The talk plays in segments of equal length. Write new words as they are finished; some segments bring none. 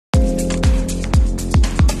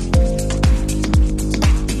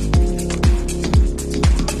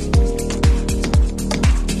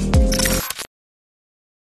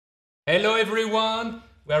Hello everyone,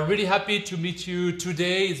 we are really happy to meet you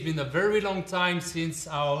today. It's been a very long time since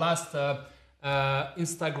our last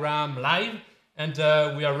Instagram live, and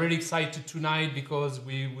we are really excited tonight because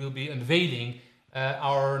we will be unveiling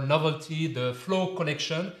our novelty, the Flow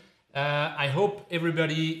collection. I hope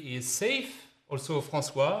everybody is safe. Also,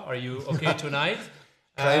 François, are you okay tonight?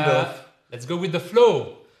 Kind of. Let's go with the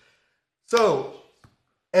flow. So,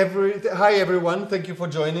 hi everyone, thank you for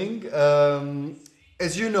joining.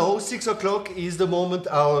 As you know, 6 o'clock is the moment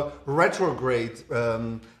our retrograde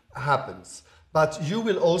happens. But you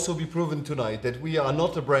will also be proven tonight that we are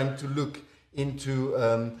not a brand to look into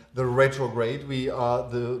the retrograde. We are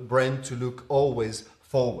the brand to look always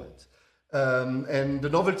forward. And the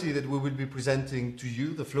novelty that we will be presenting to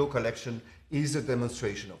you, the Flow collection, is a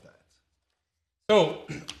demonstration of that. So,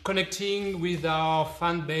 connecting with our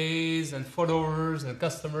fan base and followers and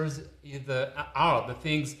customers are the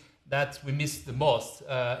things that we missed the most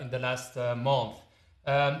in the last month.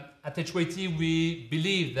 At HYT, we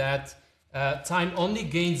believe that time only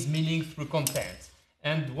gains meaning through content.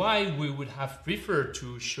 And why we would have preferred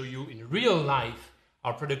to show you in real life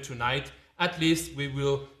our product tonight, at least we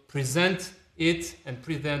will present it and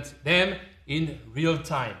present them in real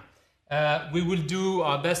time. We will do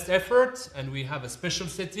our best effort, and we have a special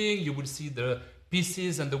setting. You will see the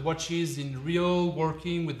pieces and the watches in real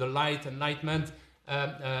working with the light enlightenment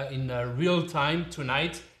in real time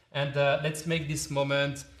tonight. And let's make this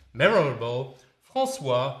moment memorable.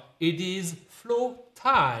 François, it is flow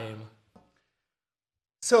time.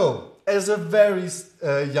 So, as a very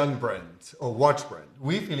young brand or watch brand,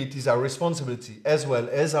 we feel it is our responsibility as well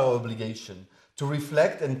as our obligation to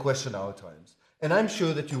reflect and question our times. And I'm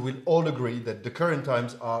sure that you will all agree that the current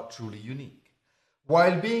times are truly unique.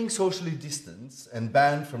 While being socially distanced and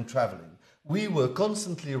banned from traveling, we were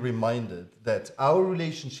constantly reminded that our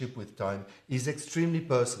relationship with time is extremely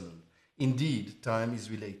personal. Indeed, time is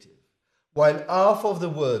relative. While half of the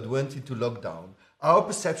world went into lockdown, our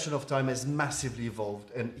perception of time has massively evolved.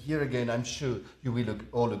 And here again, I'm sure you will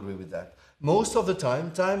all agree with that. Most of the time,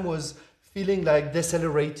 time was feeling like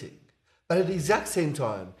decelerating. But at the exact same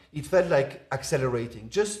time, it felt like accelerating.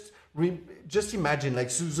 Just imagine like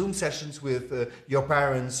Zoom sessions with your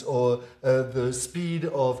parents or the speed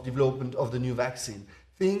of development of the new vaccine.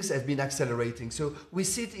 Things have been accelerating. So we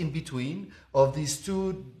sit in between of these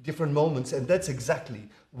two different moments, and that's exactly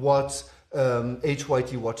what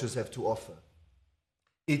HYT watches have to offer.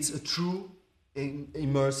 It's a true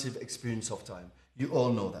immersive experience of time. You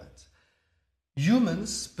all know that.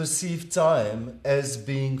 Humans perceive time as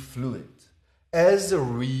being fluid. As a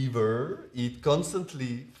river, it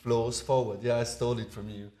constantly flows forward. Yeah, I stole it from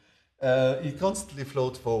you. It constantly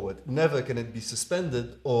flows forward. Never can it be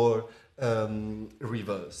suspended or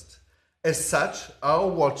reversed. As such, our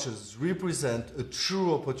watches represent a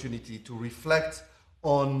true opportunity to reflect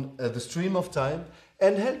on the stream of time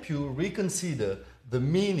and help you reconsider the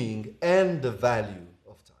meaning and the value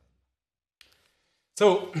of time.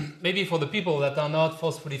 So, maybe for the people that are not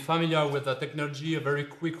forcefully familiar with the technology, a very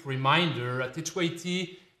quick reminder. At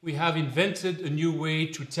HYT, we have invented a new way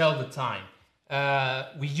to tell the time.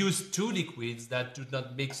 We use two liquids that do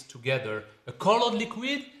not mix together. A colored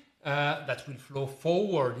liquid that will flow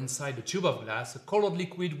forward inside a tube of glass. A colored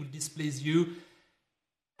liquid will display you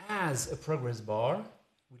as a progress bar,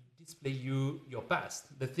 will display you your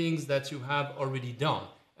past, the things that you have already done.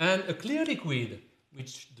 And a clear liquid,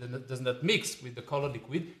 which does not mix with the color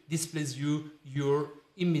liquid, displays you your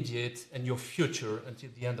immediate and your future until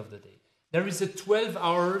the end of the day. There is a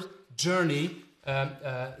 12-hour journey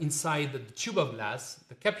inside the tube of glass,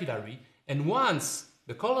 the capillary, and once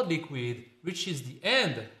the colored liquid reaches the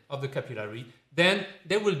end of the capillary, then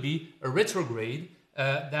there will be a retrograde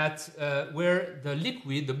where the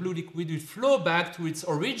liquid, the blue liquid, will flow back to its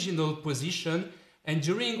original position, and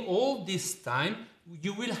during all this time,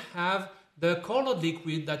 you will have the colored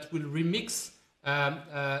liquid that will remix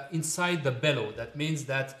inside the bellow. That means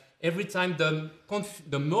that every time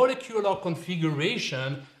the molecular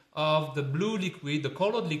configuration of the blue liquid, the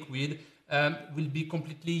colored liquid, will be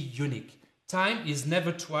completely unique. Time is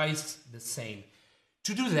never twice the same.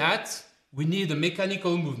 To do that, we need a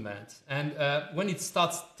mechanical movement. And when it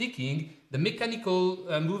starts ticking, the mechanical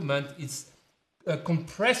movement is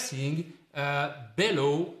compressing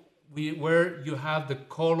bellow where you have the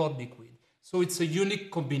colored liquid. So it's a unique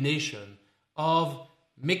combination of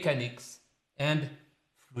mechanics and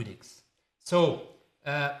fluidics. So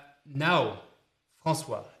now,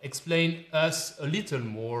 François, explain us a little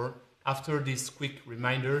more after this quick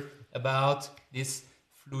reminder about this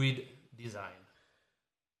fluid design.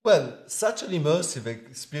 Well, such an immersive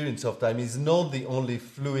experience of time is not the only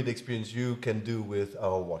fluid experience you can do with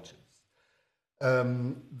our watches.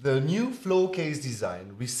 The new flow case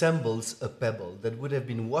design resembles a pebble that would have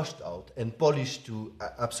been washed out and polished to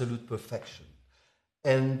absolute perfection.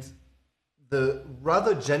 And the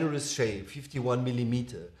rather generous shape, 51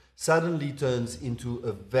 millimeter, suddenly turns into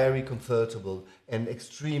a very comfortable and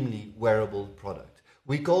extremely wearable product.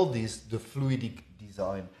 We call this the fluidic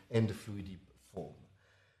design and the fluidic form.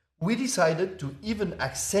 We decided to even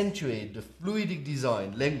accentuate the fluidic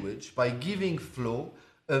design language by giving flow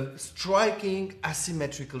a striking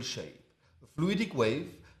asymmetrical shape. A fluidic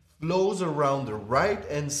wave flows around the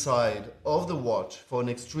right-hand side of the watch for an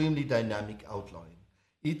extremely dynamic outline.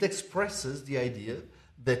 It expresses the idea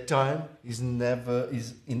that time is in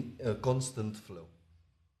a constant flow.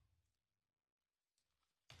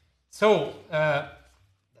 So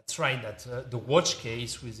that's right. That the watch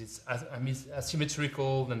case with its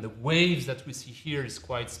asymmetrical and the waves that we see here is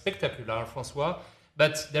quite spectacular, Francois.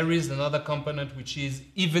 But there is another component which is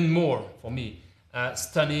even more for me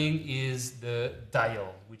stunning is the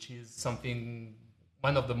dial, which is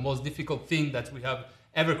one of the most difficult things that we have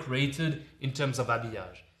ever created in terms of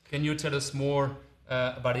habillage. Can you tell us more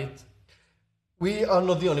about it? We are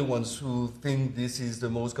not the only ones who think this is the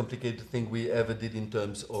most complicated thing we ever did in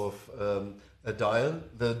terms of a dial.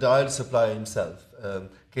 The dial supplier himself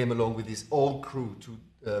came along with his whole crew to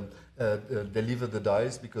deliver the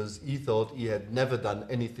dials because he thought he had never done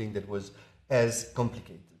anything that was as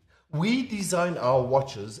complicated. We design our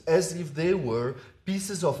watches as if they were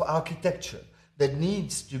pieces of architecture that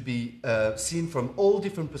needs to be seen from all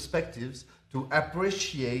different perspectives to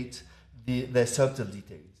appreciate their subtle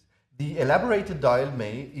details. The elaborated dial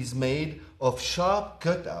is made of sharp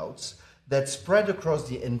cutouts that spread across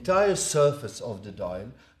the entire surface of the dial,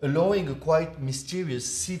 allowing a quite mysterious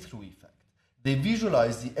see-through effect. They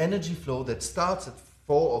visualize the energy flow that starts at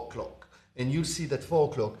 4 o'clock, and you'll see that 4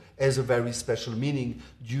 o'clock has a very special meaning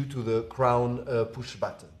due to the crown push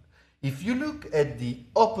button. If you look at the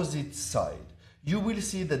opposite side, you will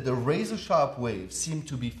see that the razor-sharp waves seem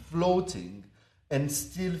to be floating and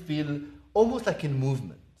still feel almost like in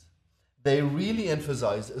movement. They really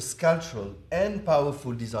emphasize a sculptural and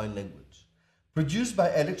powerful design language. Produced by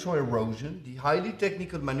electroerosion, the highly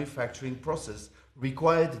technical manufacturing process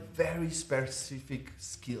required very specific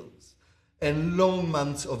skills and long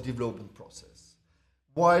months of development process.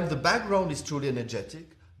 While the background is truly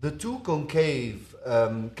energetic, the two concave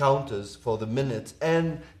counters for the minutes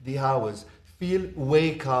and the hours feel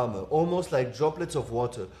way calmer, almost like droplets of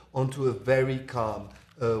water onto a very calm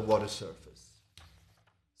water surface.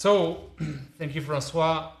 So, thank you,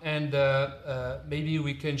 Francois. And maybe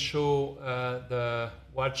we can show the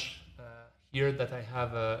watch here that I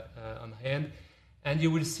have on hand. And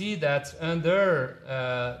you will see that under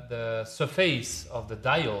the surface of the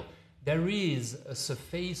dial, there is a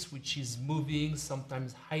surface which is moving,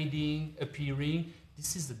 sometimes hiding, appearing.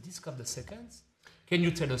 This is the disc of the seconds. Can you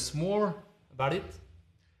tell us more about it?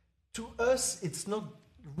 To us, it's not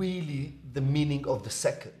really the meaning of the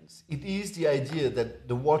seconds. It is the idea that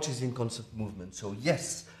the watch is in constant movement. So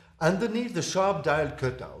yes, underneath the sharp dial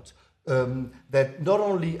cutout that not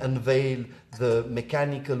only unveil the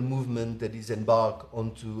mechanical movement that is embarked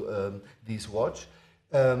onto this watch,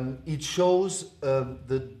 it shows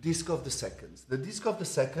the disc of the seconds. The disc of the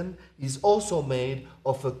second is also made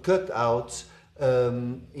of a cutout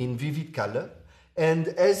in vivid color, and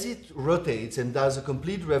as it rotates and does a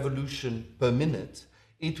complete revolution per minute,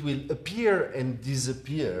 it will appear and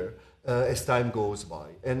disappear as time goes by.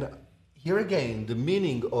 And here again, the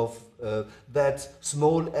meaning of that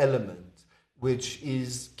small element, which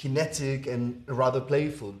is kinetic and rather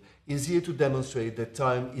playful, is here to demonstrate that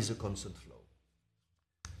time is a constant flow.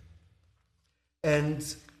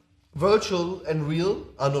 And virtual and real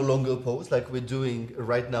are no longer opposed, like we're doing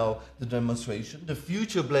right now, the demonstration. The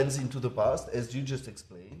future blends into the past, as you just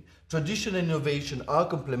explained. Tradition and innovation are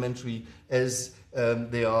complementary as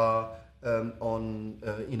they are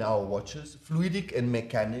in our watches. Fluidic and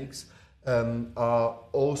mechanics are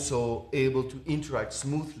also able to interact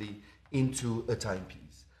smoothly into a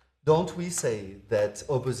timepiece. Don't we say that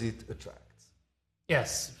opposite attracts?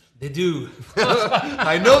 Yes, they do.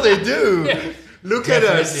 I know they do. Yeah. Look at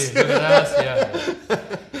us. Look at us.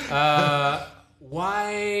 Yeah.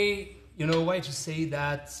 Why to say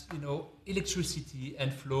that electricity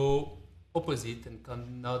and flow opposite and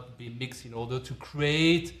cannot be mixed in order to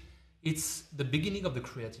create? It's the beginning of the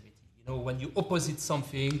creativity. When you opposite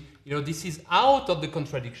something, this is out of the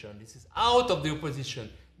contradiction. This is out of the opposition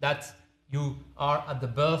that you are at the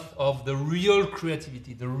birth of the real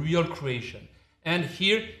creativity, the real creation. And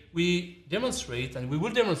here we demonstrate, and we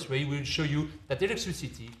will demonstrate, we will show you that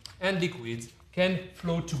electricity and liquids can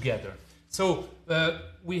flow together. So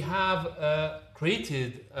we have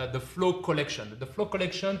created the Flow Collection. The Flow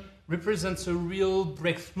Collection represents a real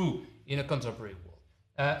breakthrough in a contemporary world,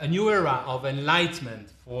 a new era of enlightenment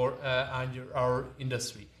for our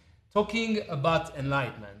industry. Talking about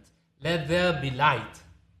enlightenment, let there be light.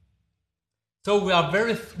 So we are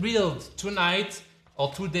very thrilled tonight,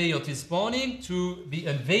 or today, or this morning, to be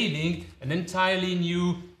unveiling an entirely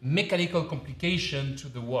new mechanical complication to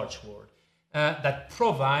the watch world that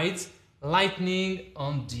provides lightning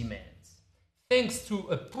on demand. Thanks to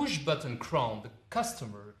a push-button crown, the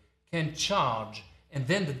customer can charge, and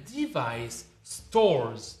then the device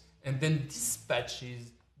stores and then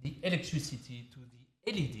dispatches the electricity to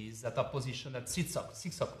the LEDs that are positioned at 6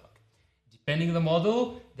 o'clock. Depending on the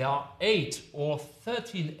model, there are 8 or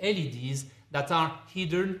 13 LEDs that are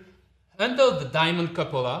hidden under the diamond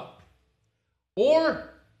cupola or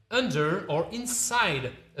under or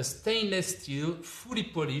inside a stainless steel fully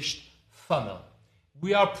polished funnel.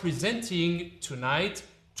 We are presenting tonight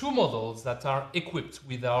 2 models that are equipped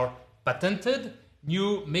with our patented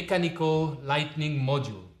new mechanical lightning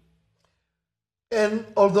module. And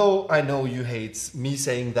although I know you hate me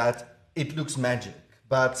saying that, it looks magic,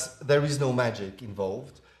 but there is no magic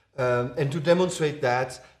involved. And to demonstrate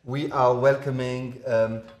that, we are welcoming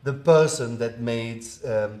the person that made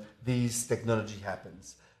this technology happen.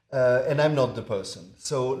 And I'm not the person.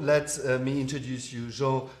 So let me introduce you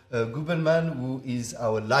Jean Gubelman, who is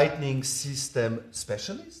our lightning system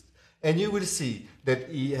specialist. And you will see that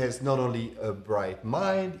he has not only a bright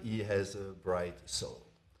mind, he has a bright soul.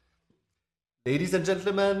 Ladies and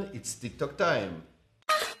gentlemen, it's TikTok time.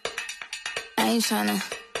 I ain't tryna.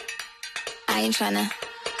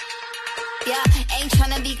 Yeah, ain't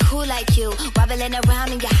tryna be cool like you. Wobbling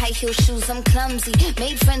around in your high heel shoes, I'm clumsy.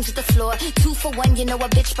 Made friends with the floor. 2 for 1, you know a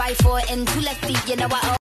bitch by 4. And 2 left feet, you know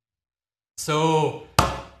I. So,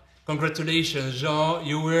 congratulations, Jean.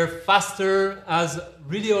 You were faster as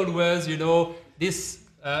really always. You know, this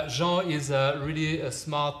Jean is really a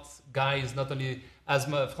smart guy. He's not only, as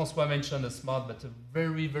François mentioned, a smart, but a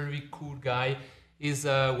very, very cool guy. He's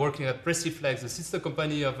working at Preciflex, the sister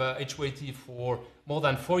company of HYT, for more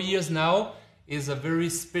than 4 years now. Is a very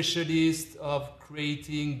specialist of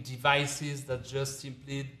creating devices that just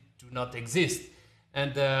simply do not exist.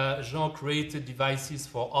 And Jean created devices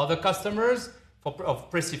for other customers of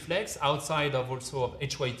Preciflex, outside of also of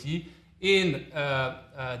HYT, in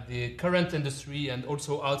the current industry and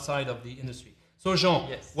also outside of the industry. So Jean,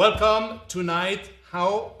 yes. Welcome tonight.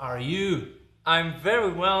 How are you? I'm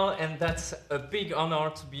very well, and that's a big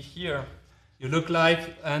honor to be here. You look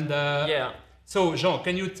like, and yeah. So Jean,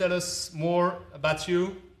 can you tell us more about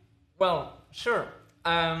you? Well, sure.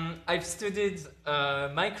 I've studied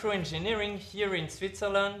microengineering here in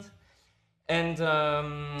Switzerland, and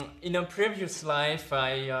in a previous life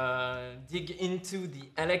I dig into the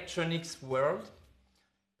electronics world.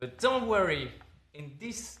 But don't worry, in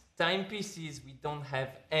these timepieces we don't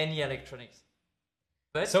have any electronics.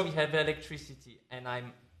 But we have electricity, and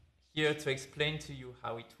I'm here to explain to you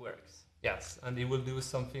how it works. Yes, and he will do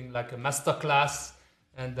something like a masterclass.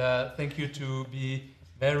 And thank you to be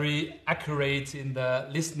very accurate in the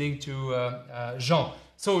listening to Jean.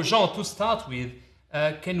 So Jean, to start with,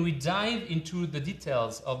 can we dive into the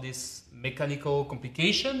details of this mechanical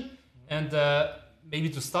complication? And maybe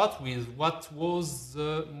to start with, what was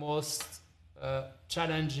the most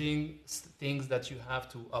challenging things that you have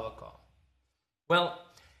to overcome? Well,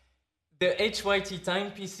 the HYT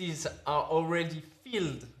timepieces are already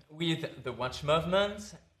filled with the watch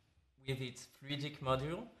movement, with its fluidic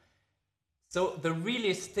module. So the real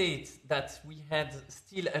estate that we had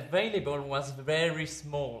still available was very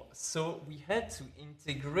small. So we had to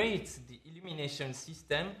integrate the illumination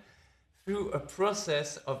system through a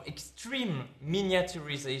process of extreme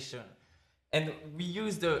miniaturization. And we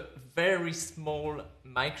used a very small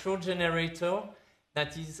micro generator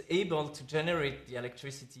that is able to generate the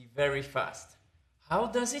electricity very fast. How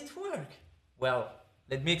does it work? Well,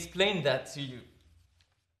 let me explain that to you.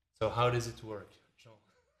 So how does it work,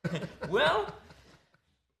 Jean? Well,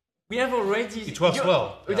 we have already... It works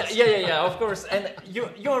well. Yes. Yeah, of course. And you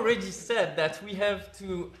already said that we have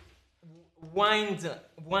to wind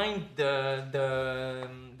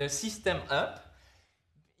the system up.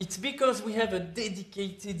 It's because we have a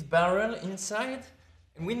dedicated barrel inside,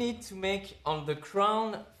 and we need to make on the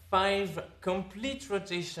crown 5 complete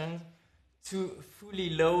rotations to fully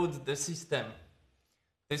load the system.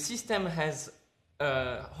 The system has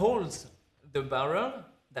holds the barrel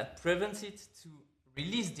that prevents it to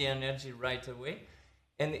release the energy right away,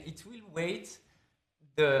 and it will wait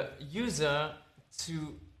the user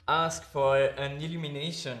to ask for an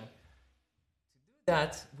illumination. To do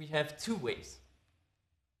that, we have 2 ways.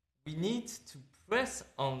 We need to press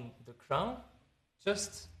on the crown,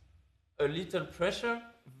 just a little pressure,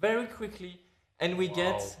 very quickly, and we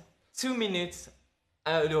get 2 minutes.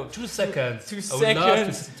 No, 2 seconds. 2 I would love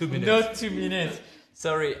to seconds. see 2 minutes. Not 2 minutes.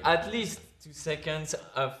 Sorry, at least 2 seconds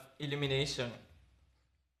of illumination.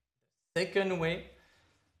 Second way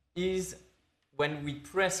is when we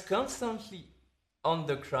press constantly on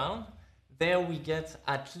the crown, there we get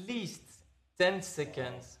at least 10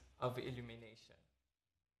 seconds of illumination.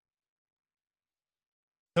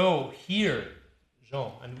 So here,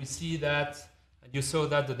 Jean, and we see that, and you saw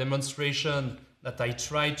that the demonstration that I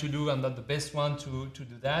tried to do, I'm not the best one to do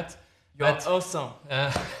that. You're awesome.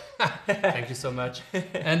 Thank you so much.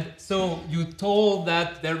 And so you told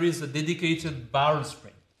that there is a dedicated barrel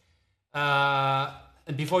spring.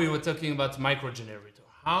 And before you were talking about micro generator.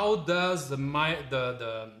 How does the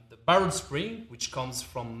barrel spring, which comes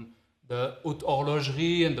from the haute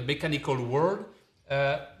horlogerie and the mechanical world,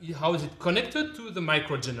 how is it connected to the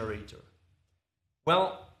micro generator?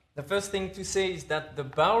 Well, the first thing to say is that the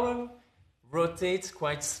barrel rotates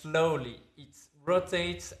quite slowly. It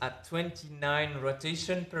rotates at 29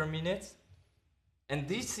 rotations per minute, and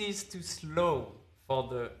this is too slow for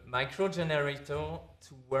the micro generator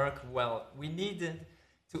to work well. We needed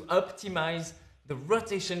to optimize the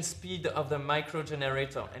rotation speed of the micro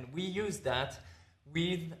generator, and we use that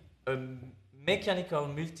with a mechanical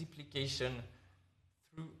multiplication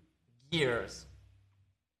through gears.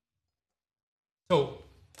 So,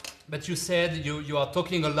 but you said you are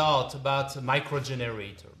talking a lot about a micro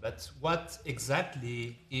generator, but what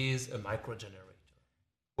exactly is a micro generator?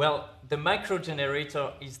 Well, the micro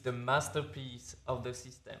generator is the masterpiece of the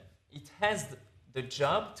system. It has the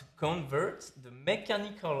job to convert the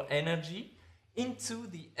mechanical energy into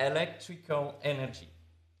the electrical energy.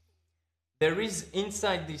 There is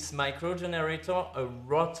inside this micro generator a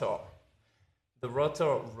rotor. The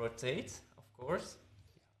rotor rotates, of course,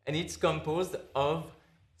 and it's composed of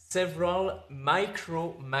several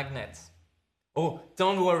micromagnets. Oh,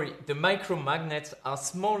 don't worry, the micromagnets are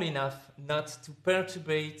small enough not to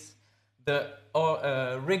perturbate the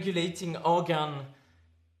regulating organ,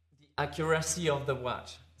 the accuracy of the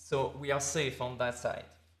watch. So we are safe on that side.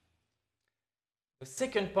 The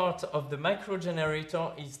second part of the micro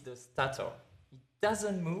generator is the stator. It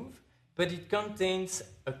doesn't move, but it contains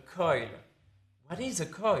a coil. What is a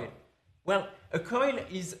coil? Well, a coil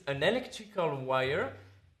is an electrical wire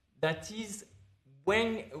that is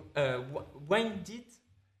winded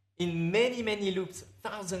in many loops,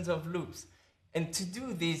 thousands of loops. And to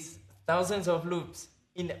do these thousands of loops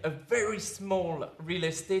in a very small real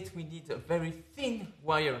estate, we need a very thin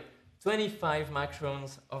wire, 25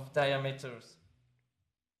 microns of diameters.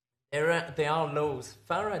 There are laws,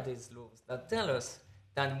 Faraday's laws, that tell us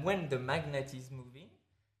that when the magnet is moving,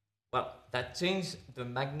 well, that changes the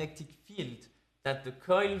magnetic field that the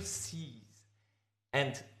coil sees.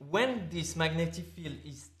 And when this magnetic field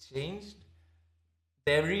is changed,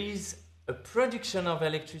 there is a production of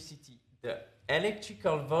electricity. The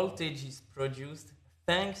electrical voltage is produced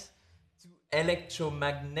thanks to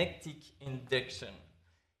electromagnetic induction.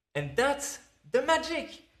 And that's the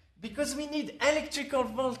magic, because we need electrical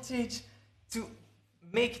voltage to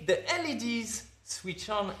make the LEDs switch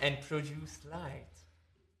on and produce light.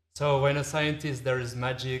 So when a scientist there is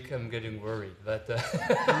magic, I'm getting worried. But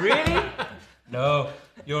Really? no,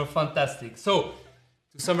 you're fantastic. So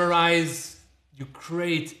to summarize, you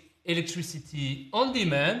create electricity on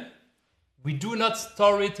demand. We do not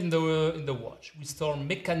store it in the watch. We store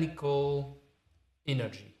mechanical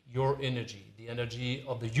energy, your energy, the energy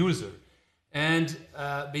of the user. And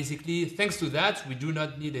basically, thanks to that, we do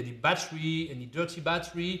not need any battery, any dirty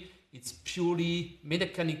battery. It's purely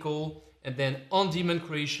mechanical and then on-demand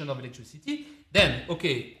creation of electricity. Then,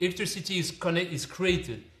 okay, electricity is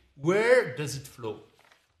created. Where does it flow?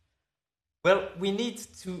 Well, we need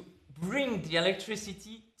to bring the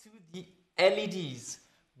electricity to the LEDs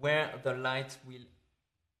where the light will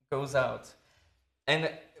goes out.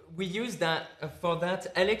 And we use that for that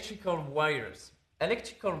electrical wires.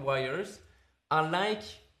 Electrical wires are like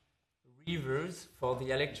rivers for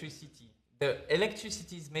the electricity. The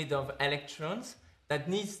electricity is made of electrons that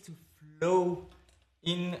needs to flow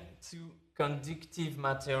into conductive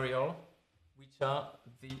material, which are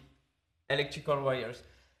the electrical wires.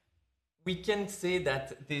 We can say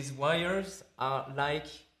that these wires are like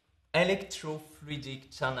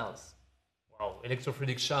electrofluidic channels. Wow,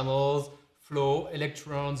 electrofluidic channels, flow,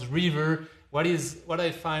 electrons, river. What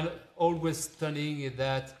I find always stunning is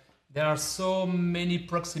that there are so many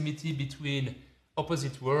proximity between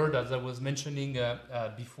opposite world, as I was mentioning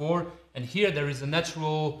before, and here there is a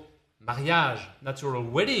natural mariage, natural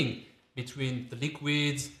wedding between the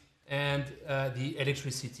liquids and the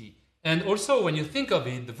electricity. And also, when you think of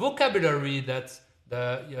it, the vocabulary that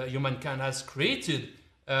the humankind has created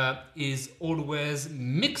is always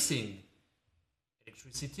mixing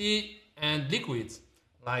electricity and liquids,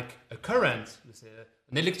 like a current. You say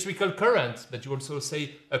an electrical current, but you also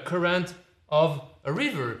say a current of a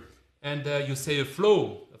river, and you say a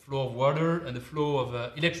flow of water and a flow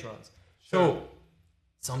of electrons. Sure. So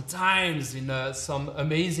sometimes in some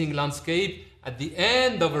amazing landscape, at the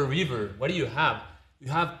end of a river, what do you have?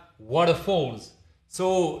 You have waterfalls.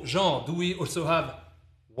 So, Jean, do we also have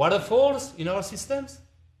waterfalls in our systems?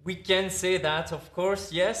 We can say that, of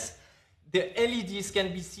course, yes. The LEDs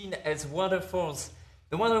can be seen as waterfalls.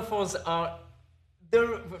 The waterfalls are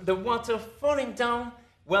the water falling down.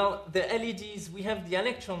 Well, the LEDs, we have the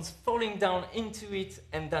electrons falling down into it,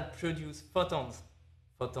 and that produce photons.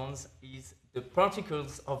 Photons is the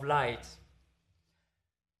particles of light.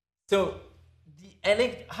 So,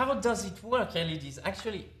 how does it work, LEDs?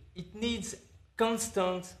 Actually, it needs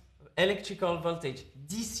constant electrical voltage,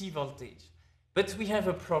 DC voltage. But we have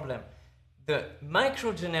a problem. The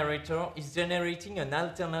micro generator is generating an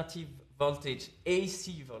alternative voltage,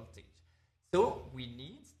 AC voltage. So we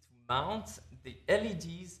need to mount the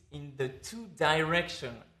LEDs in the two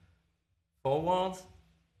directions, forwards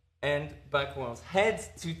and backwards, head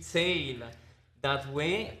to tail. That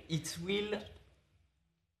way it will...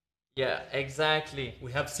 Yeah, exactly.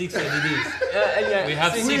 We have 6 LEDs. Yeah, We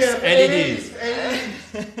have six- 6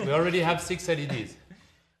 LEDs. We already have 6 LEDs.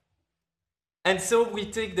 And so we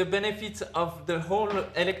take the benefit of the whole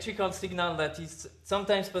electrical signal that is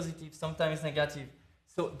sometimes positive, sometimes negative.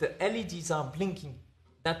 So the LEDs are blinking.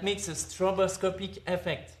 That makes a stroboscopic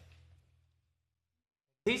effect.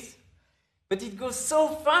 This, but it goes so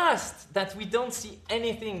fast that we don't see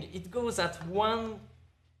anything. It goes at 1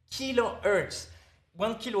 kilohertz.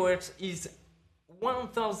 1 kilohertz is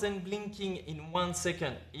 1,000 blinking in 1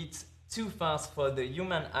 second. It's too fast for the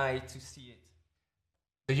human eye to see it.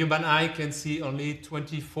 The human eye can see only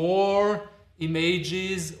 24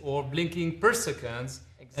 images or blinking per second.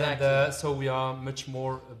 Exactly. And so we are much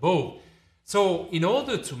more above. So in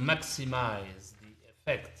order to maximize the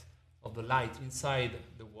effect of the light inside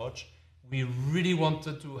the watch, we really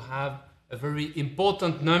wanted to have a very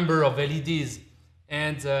important number of LEDs.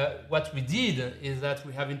 And what we did is that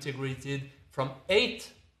we have integrated from 8,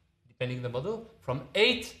 depending on the model, from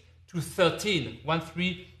 8 to 13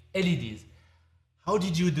 LEDs. How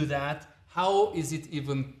did you do that? How is it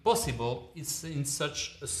even possible? It's in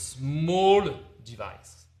such a small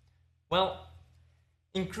device. Well,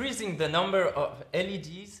 increasing the number of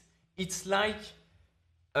LEDs, it's like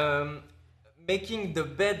making the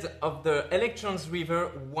bed of the electrons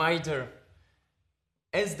river wider.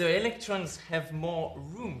 As the electrons have more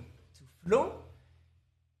room to flow,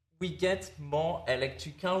 we get more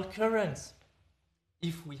electrical currents.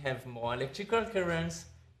 If we have more electrical currents,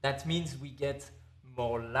 that means we get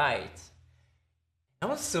more light.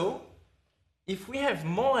 Also, if we have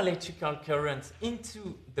more electrical current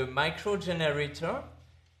into the micro generator,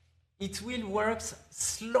 it will work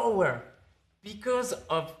slower because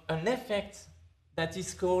of an effect that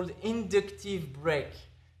is called inductive brake.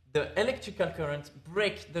 The electrical current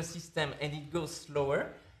breaks the system and it goes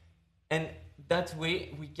slower, and that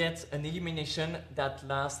way we get an illumination that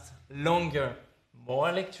lasts longer. More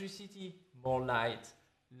electricity, more light,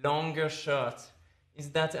 longer shot. Is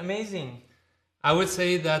that amazing? I would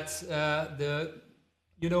say that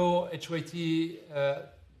HYT,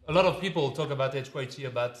 a lot of people talk about HYT,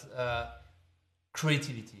 about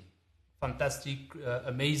creativity, fantastic,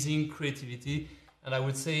 amazing creativity. And I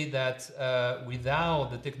would say that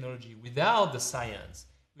without the technology, without the science,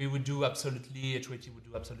 HYT would do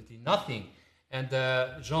absolutely nothing. And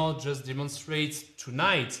Jean just demonstrates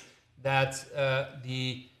tonight that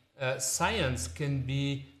the science can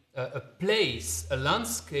be a place, a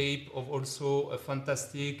landscape of also a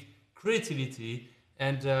fantastic creativity.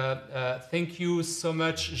 And thank you so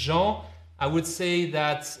much, Jean. I would say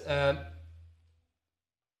that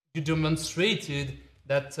you demonstrated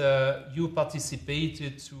that you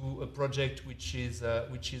participated to a project which is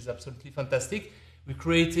absolutely fantastic. We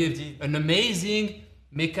created an amazing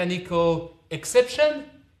mechanical exception,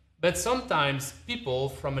 but sometimes people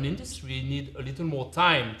from an industry need a little more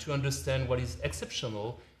time to understand what is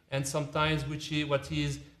exceptional, and sometimes what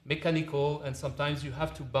is mechanical, and sometimes you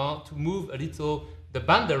have to move a little the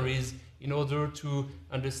boundaries in order to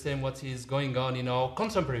understand what is going on in our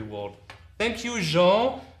contemporary world. Thank you,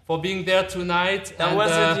 Jean, for being there tonight. That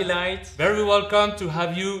was a delight. Very welcome to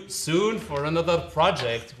have you soon for another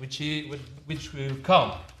project which will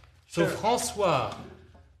come. So, Sure. François,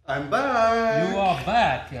 I'm back. you are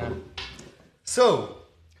back. So,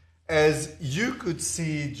 As you could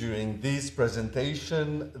see during this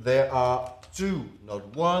presentation, there are two,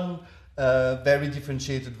 not one, very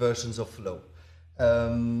differentiated versions of flow.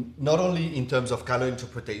 Not only in terms of color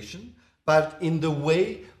interpretation, but in the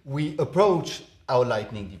way we approach our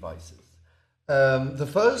lighting devices. The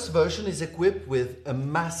first version is equipped with a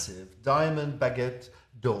massive diamond baguette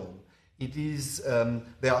dome. It is,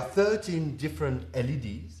 there are 13 different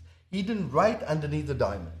LEDs hidden right underneath the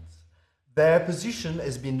diamonds. Their position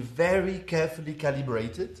has been very carefully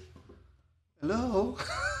calibrated. Hello?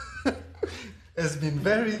 Has been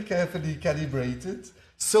very carefully calibrated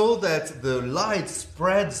so that the light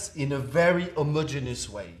spreads in a very homogeneous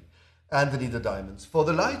way underneath the diamonds. For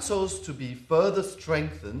the light source to be further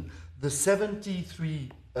strengthened, the 73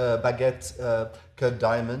 baguette cut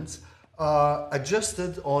diamonds are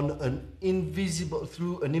adjusted on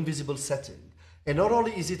through an invisible setting. And not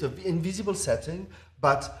only is it an invisible setting,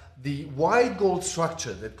 but the white gold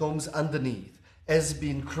structure that comes underneath has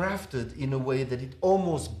been crafted in a way that it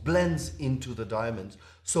almost blends into the diamonds,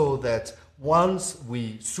 so that once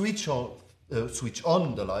we switch on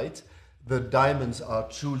the light, the diamonds are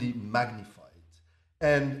truly magnified.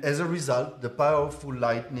 And as a result, the powerful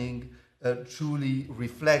lightning truly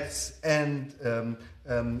reflects and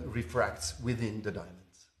refracts within the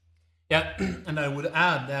diamonds. Yeah, and I would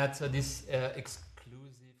add that this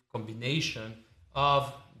exclusive combination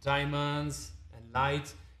of diamonds and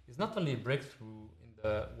light is not only a breakthrough in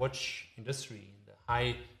the watch industry, in the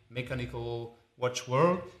high mechanical watch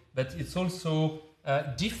world, but it's also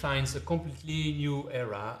defines a completely new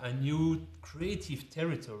era, a new creative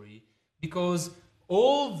territory, because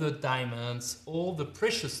all the diamonds, all the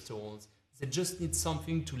precious stones, they just need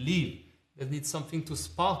something to live. They need something to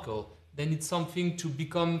sparkle. They need something to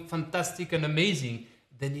become fantastic and amazing.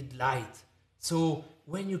 They need light. So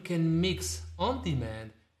when you can mix on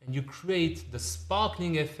demand and you create the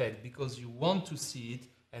sparkling effect because you want to see it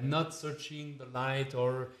and not searching the light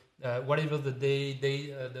or whatever the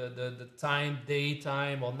the time,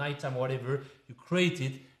 daytime or nighttime, whatever, you create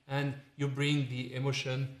it and you bring the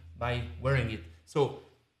emotion by wearing it. So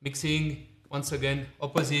mixing, once again,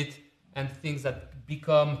 opposite and things that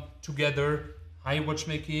become together, high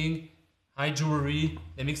watchmaking, high jewelry,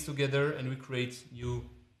 they mix together and we create new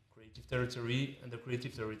creative territory, and the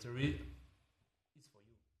creative territory is for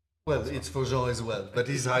you. Well, it's for Jean as well, but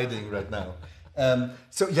he's hiding right now.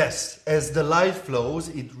 So yes, as the light flows,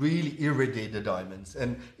 it really irradiates the diamonds.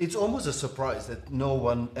 And it's almost a surprise that no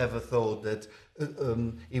one ever thought that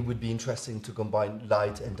it would be interesting to combine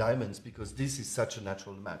light and diamonds, because this is such a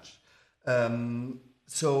natural match.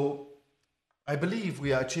 So I believe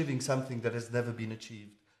we are achieving something that has never been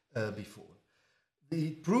achieved before.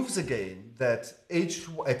 It proves again that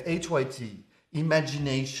at HYT,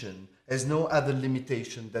 imagination has no other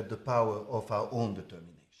limitation than the power of our own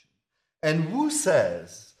determination. And who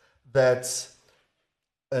says that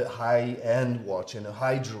a high-end watch and a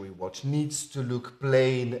high jewelry watch needs to look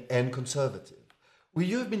plain and conservative?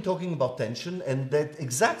 You have been talking about tension, and that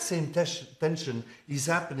exact same tension is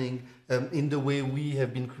happening in the way we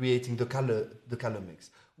have been creating the color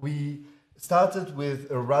mix. We started with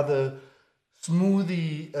a rather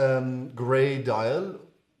smoothie gray dial,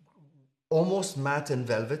 almost matte and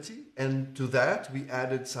velvety, and to that we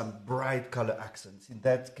added some bright color accents. In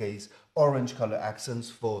that case, orange color accents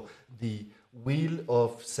for the wheel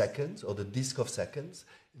of seconds or the disc of seconds,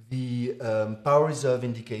 the power reserve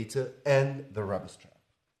indicator, and the rubber strap.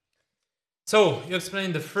 So you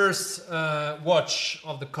explained the first watch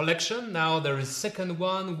of the collection. Now there is a second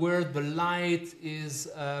one where the light is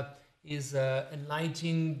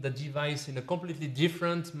enlightening the device in a completely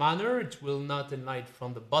different manner. It will not enlight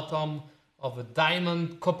from the bottom of a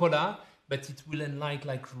diamond cupola, but it will enlight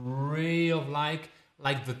like ray of light,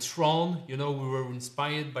 like the Tron. You know, we were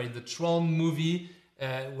inspired by the Tron movie,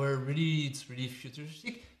 where really it's really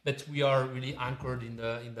futuristic, but we are really anchored in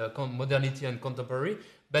the modernity and contemporary.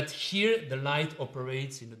 But here the light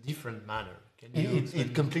operates in a different manner.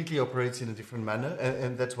 It completely operates in a different manner,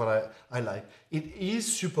 and that's what I like. It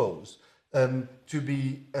is supposed to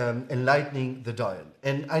be enlightening the dial.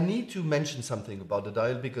 And I need to mention something about the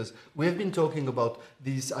dial, because we have been talking about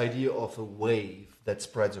this idea of a wave that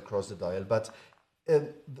spreads across the dial. But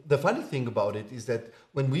the funny thing about it is that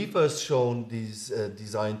when we first shown this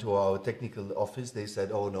design to our technical office, they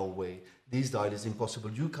said, oh, no way. This dial is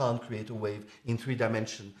impossible. You can't create a wave in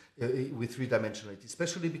with three-dimensionality,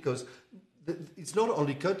 especially because it's not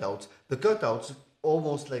only cutouts. The cutouts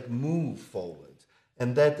almost like move forward.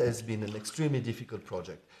 And that has been an extremely difficult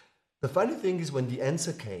project. The funny thing is when the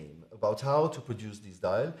answer came about how to produce this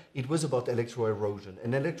dial, it was about electroerosion.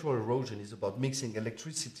 And electroerosion is about mixing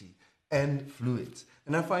electricity and fluids.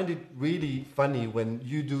 And I find it really funny when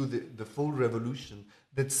you do the full revolution,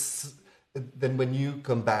 then when you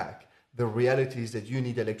come back, the reality is that you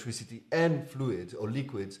need electricity and fluids or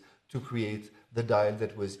liquids to create the dial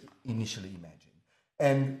that was initially imagined.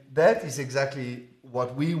 And that is exactly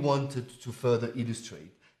what we wanted to further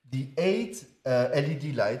illustrate. The 8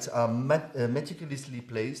 LED lights are meticulously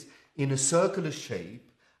placed in a circular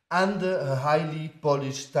shape under a highly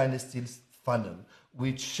polished stainless steel funnel,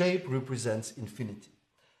 which shape represents infinity.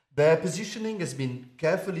 Their positioning has been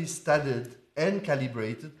carefully studied and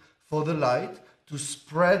calibrated for the light to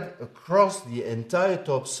spread across the entire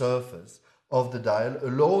top surface of the dial,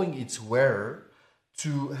 allowing its wearer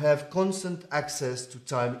to have constant access to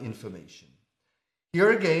time information.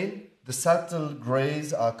 Here again, the subtle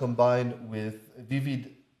grays are combined with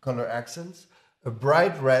vivid color accents, a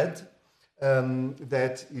bright red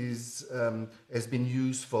that has been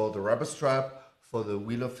used for the rubber strap, for the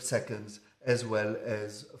wheel of seconds, as well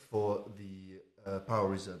as for the power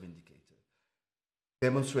reserve indicator,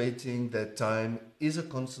 demonstrating that time is a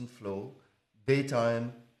constant flow,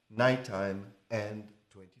 daytime, nighttime, and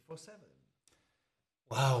 24/7.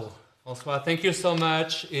 Wow, François, thank you so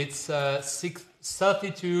much. It's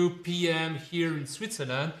 6:32 p.m. here in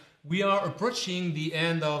Switzerland. We are approaching the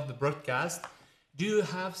end of the broadcast. Do you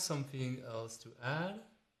have something else to add,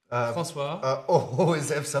 François? I always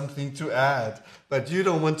have something to add, but you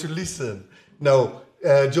don't want to listen. No,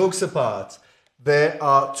 jokes apart. There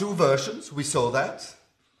are 2 versions. We saw that.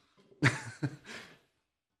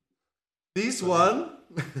 This one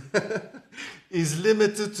is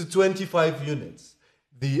limited to 25 units.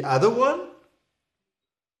 The other one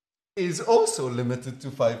is also limited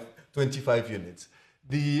to 25 units.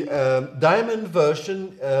 The diamond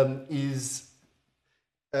version is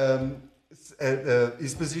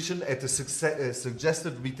positioned at a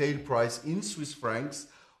suggested retail price in Swiss francs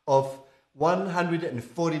of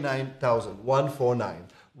 149,149,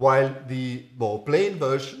 while the more plain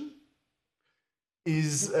version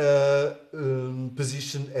is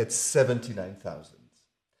positioned at 79,000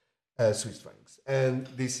 Swiss francs. And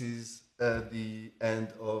this is the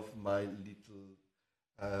end of my little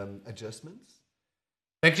adjustments.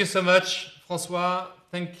 Thank you so much, François.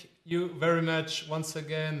 Thank you very much once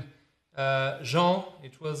again, Jean.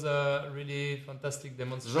 It was a really fantastic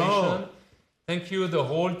demonstration. Jean. Thank you, the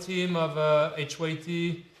whole team of HYT,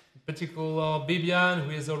 in particular Bibian,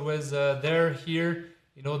 who is always there here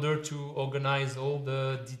in order to organize all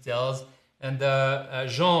the details. And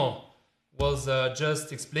Jean was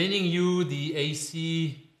just explaining you the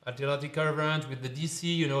AC alternating current with the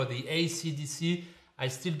DC, the AC-DC. I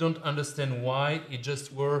still don't understand why he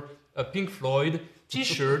just wore a Pink Floyd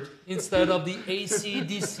t-shirt instead of the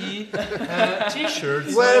AC/DC t-shirt.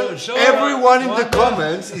 Well, so, everyone in the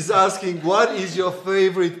comments is asking, what is your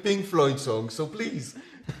favorite Pink Floyd song? So please.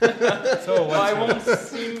 So I won't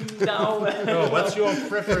sing now. No, what's your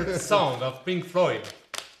preferred song of Pink Floyd?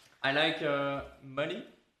 I like Money.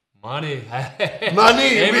 Money.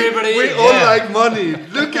 Money. Everybody, we all like money.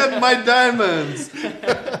 Look at my diamonds.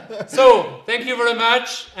 So, thank you very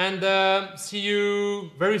much, and see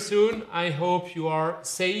you very soon. I hope you are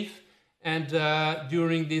safe, and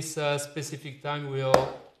during this specific time we are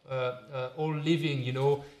all living,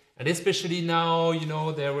 and especially now,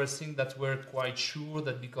 there were things that were quite sure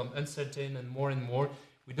that become uncertain and more.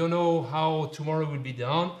 We don't know how tomorrow will be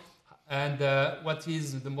done, and what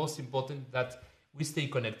is the most important, that we stay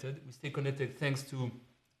connected. We stay connected thanks to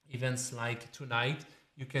events like tonight.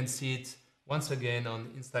 You can see it once again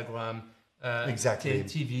on Instagram, Exactly.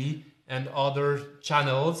 TV, and other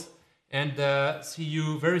channels. And see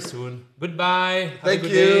you very soon. Goodbye. Have a Thank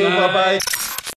good you. day. Bye-bye.